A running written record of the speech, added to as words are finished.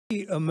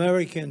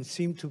Americans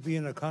seem to be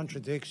in a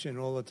contradiction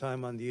all the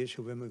time on the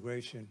issue of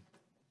immigration.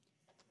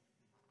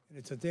 And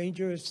it's a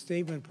dangerous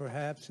statement,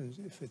 perhaps, and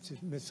if it's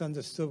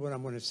misunderstood what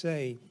I'm going to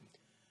say.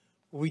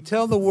 We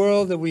tell the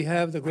world that we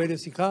have the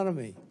greatest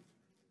economy,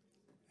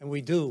 and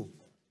we do.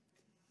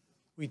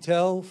 We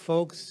tell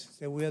folks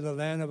that we're the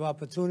land of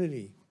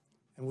opportunity,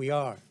 and we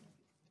are.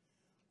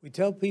 We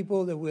tell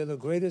people that we're the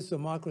greatest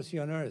democracy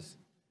on earth,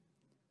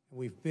 and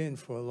we've been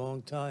for a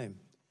long time.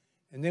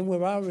 And then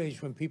we're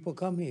outraged when people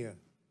come here.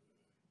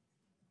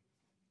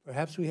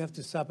 Perhaps we have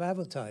to stop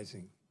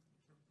advertising.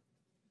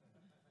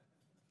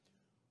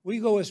 We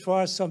go as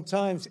far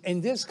sometimes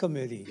in this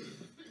committee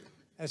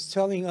as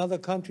telling other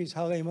countries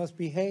how they must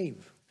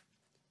behave.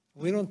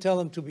 We don't tell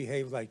them to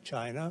behave like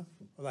China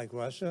or like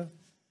Russia.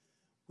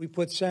 We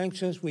put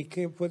sanctions, we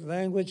put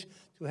language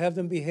to have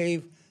them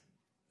behave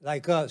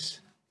like us.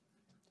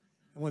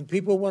 And when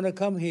people want to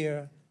come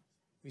here,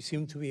 we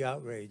seem to be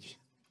outraged.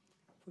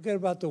 Forget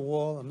about the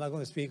wall. I'm not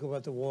going to speak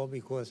about the wall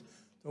because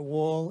the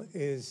wall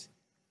is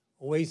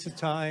a waste of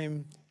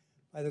time.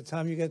 By the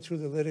time you get through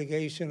the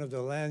litigation of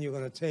the land you're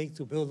going to take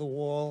to build a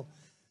wall,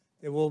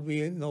 there will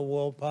be no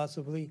wall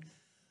possibly.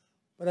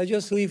 But I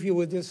just leave you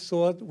with this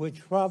thought,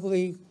 which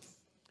probably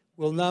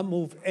will not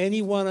move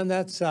anyone on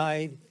that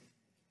side,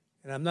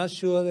 and I'm not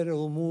sure that it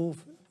will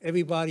move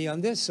everybody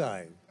on this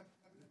side.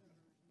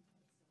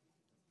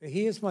 But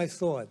here's my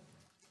thought.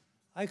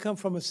 I come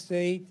from a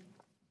state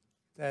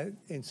that,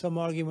 in some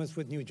arguments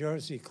with New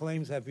Jersey,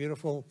 claims that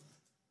beautiful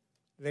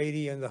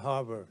lady in the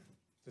harbor,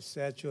 the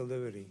Statue of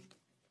Liberty.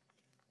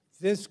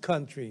 This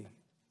country,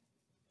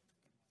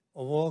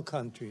 of all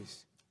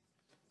countries,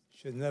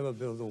 should never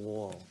build a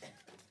wall.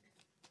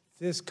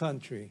 This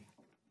country,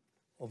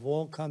 of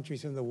all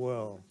countries in the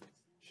world,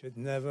 should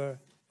never,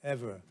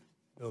 ever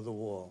build a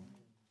wall.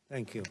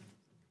 Thank you.